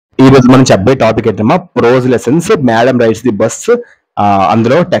ఈరోజు మనం చెప్పే టాపిక్ ఏంటమ్మా prose lessons. Madam rights the bus.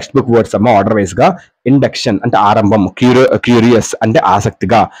 అందులో టెక్స్ట్ బుక్ వర్డ్స్ అమ్మా ఆర్డర్ వైజ్ గా. ఇండక్షన్ అంటే ఆరంభం, క్యూరియస్ అంటే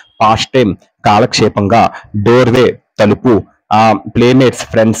ఆసక్తిగా, పాస్ట్ టైం కాలక్షేపంగా, డోర్వే తలుపు, ప్లేమేట్స్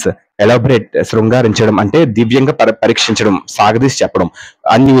ఫ్రెండ్స్, ఎలాబరేట్ శృంగారించడం అంటే దివ్యంగా పరీక్షించడం, సాగదీసి చెప్పడం,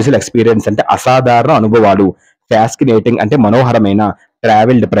 అన్యూజువల్ ఎక్స్పీరియన్స్ అంటే అసాధారణ అనుభవాలు, ఫ్యాస్కినేటింగ్ అంటే మనోహరమైన,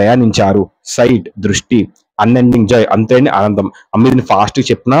 ట్రావెల్డ్ ప్రయాణించారు, సైట్ దృష్టి, అన్ఎండింగ్ జాయ్ అంతేని ఆనందం. అమ్మ ఇది ఫాస్ట్ గా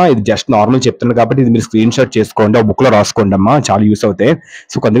చెప్పినా ఇది జస్ట్ నార్మల్ చెప్తున్నాను కాబట్టి ఇది మీరు స్క్రీన్ షాట్ చేసుకోండి, ఆ బుక్ లో రాసుకోండి అమ్మా, చాలా యూస్ అవుతాయి.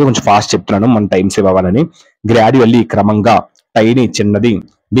 సో కొంచెం కొంచెం ఫాస్ట్ చెప్తున్నాను మన టైం సేవ్ అవ్వాలని. గ్రాడ్యువల్లీ క్రమంగా, టైనీ చిన్నది,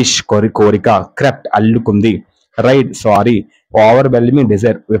 విష్ కోరిక, crept అల్లుకుంది, ride sorry, overwhelming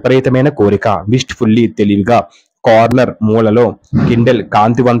Dzire విపరీతమైన కోరిక, విష్డ్ ఫుల్లీ తెలివిగా, కార్నర్ మూలలో, కిండెల్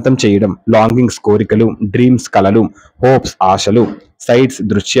కాంతివంతం చేయడం, లాంగింగ్స్ కోరికలు, డ్రీమ్స్ కలలు, హోప్స్ ఆశలు, సైట్స్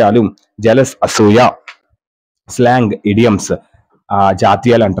దృశ్యాలు, జెలస్ అసూయ, స్లాంగ్ ఇడియమ్స్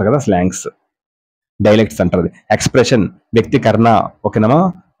జాతీయాలు అంటారు కదా, స్లాంగ్స్ డైలెక్ట్స్ అంటారు. ఎక్స్ప్రెషన్ వ్యక్తీకరణ, ఓకేనమా.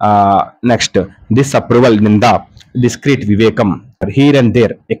 నెక్స్ట్ డిస్ అప్రూవల్ నింద, డిస్క్రీట్ వివేకం, హీర్ అండ్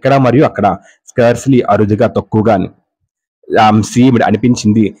దేర్ ఇక్కడ మరియు అక్కడ, స్కర్స్లీ అరుదుగా తక్కువగా, సీమ్డ్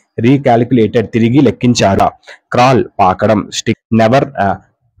అనిపించింది, రీకాలిక్యులేటెడ్ తిరిగి లెక్కించారా, క్రాల్ పాకడం, స్టిక్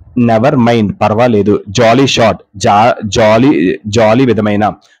నెవర్ మైండ్ పర్వాలేదు, జాలీ షాట్ జాలీ విధమైన,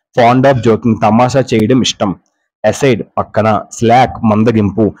 ఫాండ్ ఆఫ్ జోకింగ్ తమాషా చేయడం ఇష్టం, అసైడ్ పక్కన, స్లాక్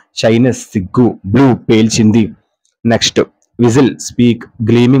మందగింపు, షైనెస్ సిగ్గు, blue పేల్చింది. Next whistle speak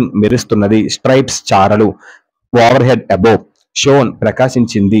గ్లీమింగ్ మెరుస్తున్నది, stripes చారలు, over head above, shown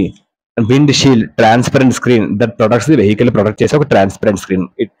ప్రకాశించింది, wind shield transparent screen that products the vehicle product చేసే ఒక transparent screen.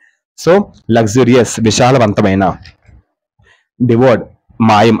 So luxurious విశాలవంతమైన, devoured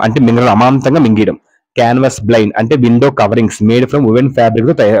మాయం అంటే మింగడం అమాంతంగా మింగడం, క్యాన్వాస్ బ్లైండ్ అంటే window coverings made from woven fabric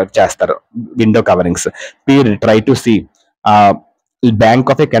తో తయారు చేస్తారు window coverings, peer try to see, bank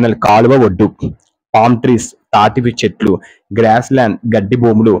of A canal కాలువ ఒడ్డు, పామ్ ట్రీస్ తాటివి చెట్లు, గ్రాస్ ల్యాండ్ గడ్డి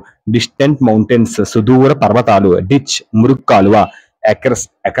భూములు, డిస్టెంట్ మౌంటైన్స్ సుదూర పర్వతాలు, డిచ్ మురుగు కాలువ, ఎకర్స్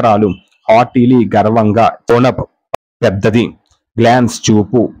ఎకరాలు, హాటీలీ గర్వంగా, టోనప్ పెద్దది, గ్లాన్స్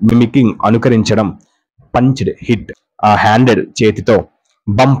చూపు, మిమికింగ్ అనుకరించడం, పంచ్డ్ హిట్ హ్యాండెడ్ చేతితో,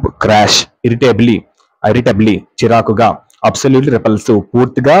 బంప్ క్రాష్, ఇరిటబిలీ చిరాకుగా, అబ్సల్యూట్లీ రిపల్సివ్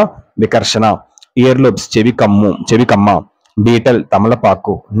పూర్తిగా వికర్షణ, ఇయర్ లోబ్స్ చెవికమ్మ, బీటల్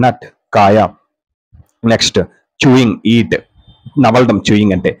తమలపాకు, నట్ కాయ. నెక్స్ట్ చూయింగ్ ఈట్ నవలడం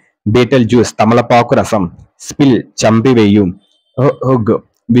చూయింగ్ అంటే, బీటల్ జ్యూస్ తమలపాకు రసం, స్పిల్ చంపివేయు, హుగ్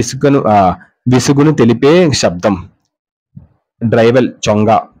విసుగును తెలిపే శబ్దం, డ్రైవెల్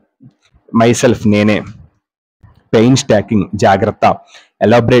చొంగ, మైసెల్ఫ్ నేనే, పెయిన్ స్టాకింగ్ జాగ్రత్త,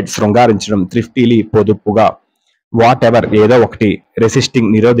 ఎలాబరేట్ శృంగారించడం, థ్రిఫ్టీలీ పొదుపుగా, వాట్ ఎవర్ ఏదో ఒకటి,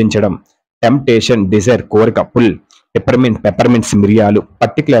 రెసిస్టింగ్ నిరోధించడం, టెంప్టేషన్ డిజైర్ కోరిక, పుల్, పెప్పర్మింట్స్ మిరియాలు,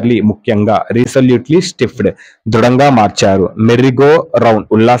 పర్టికులర్లీ ముఖ్యంగా, రీసల్యూట్లీ స్టిఫ్డ్ దృఢంగా మార్చారు, మెర్రిగో రౌండ్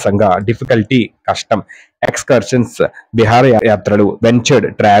ఉల్లాసంగా, డిఫికల్టీ కష్టం, ఎక్స్కర్షన్స్ విహారయాత్రలు, ventured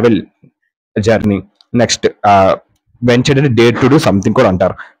travel journey. Next ventured అంటే డేర్ టు డూ సంథింగ్ కూడా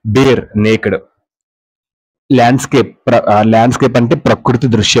అంటారు, బేర్ నేక్డ్, ల్యాండ్స్కేప్ అంటే ప్రకృతి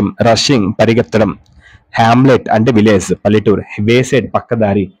దృశ్యం, రషింగ్ పరిగెత్తడం, హ్యామ్లెట్ అంటే విలేజ్ పల్లెటూరు, వేసెడ్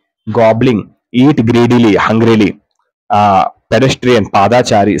పక్కదారి, గాబ్లింగ్ ఈట్ గ్రీడీలీ హంగ్రీలీ, పెడెస్ట్రియన్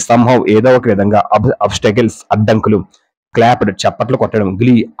పాదాచారి, సంహౌ ఏదో ఒక విధంగా, అబ్స్టకిల్స్ అడ్డంకులు, క్లాప్డ్ చప్పట్లు కొట్టడం,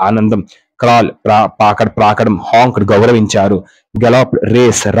 గ్లీ ఆనందం, క్రాల్ ప్రాకడం, హాంక్డ్ గౌరవించారు, గెలాప్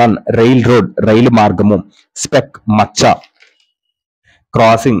రేస్ రన్, రైల్ రోడ్ రైలు మార్గము, స్పెక్ మచ్చ,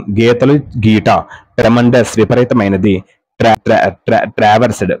 క్రాసింగ్ గీతలు గీట, tremendous విపరీతమైనది,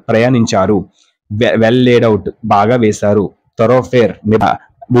 traversed ప్రయాణించారు, well laid out బాగా వేశారు, థొరోఫేర్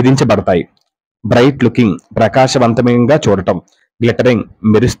విధించబడతాయి, బ్రైట్ లుకింగ్ ప్రకాశవంతంగా చూడటం, గ్లిటరింగ్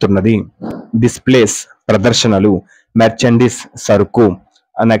మెరుస్తున్నది, డిస్ప్లేస్ ప్రదర్శనలు, మెర్చండిస్ సరుకు,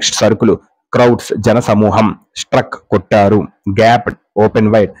 నెక్స్ట్ సరుకులు, క్రౌడ్స్ జన సమూహం, స్ట్రక్ కొట్టారు, గ్యాప్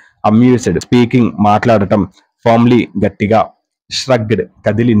ఓపెన్ వైడ్, అమ్యూస్డ్ స్పీకింగ్ మాట్లాడటం, ఫార్మ్లీ గట్టిగా, ష్రగ్డ్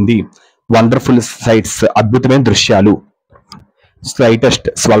కదిలింది, వండర్ఫుల్ సైట్స్ అద్భుతమైన దృశ్యాలు, స్లైటెస్ట్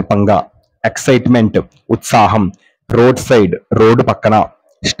స్వల్పంగా, ఎక్సైట్మెంట్ ఉత్సాహం, రోడ్ సైడ్ రోడ్డు పక్కన,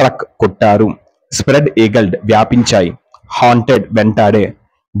 స్ట్రక్ కొట్టారు, స్ప్రెడ్ ఈగల్డ్ వ్యాపించాయి, హాంటెడ్ వెంటాడే,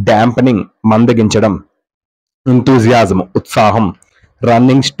 డాంపనింగ్ మందగించడం, ఎంతూజియాజం ఉత్సాహం,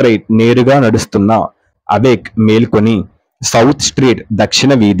 రన్నింగ్ స్ట్రైట్ నేరుగా నడుస్తున్న, అవేక్ మేల్కొని, సౌత్ స్ట్రీట్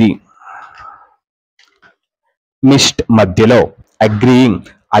దక్షిణ వీధి, మిస్ట్ మధ్యలో, అగ్రీయింగ్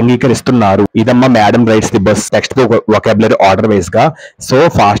అంగీకరిస్తున్నారు. ఇదమ్మా madam rights the bus text book vocabulary order wise గా. సో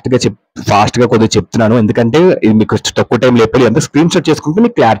ఫాస్ట్ గా కొద్దిగా చెప్తున్నాను, ఎందుకంటే ఇది మీకు తక్కువ టైం లేకపోతే ఎంత స్క్రీన్ షాట్ చేసుకుంటే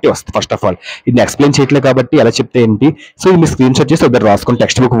మీకు క్లారిటీ వస్తుంది. ఫస్ట్ ఆఫ్ ఆల్ ఇది ఎక్స్ప్లెయిన్ చేయట్లేదు కాబట్టి ఎలా చెప్తే ఏంటి, సో ఇది మీరు స్క్రీన్ షాట్ చేసి ఒకసారి రాసుకుని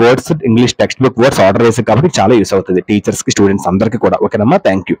text book words English text book words order వేసి కాబట్టి చాలా యూస్ అవుతుంది టీచర్స్ కి స్టూడెంట్స్ అందరికీ కూడా. ఓకేనమ్మా,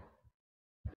 థ్యాంక్ యూ.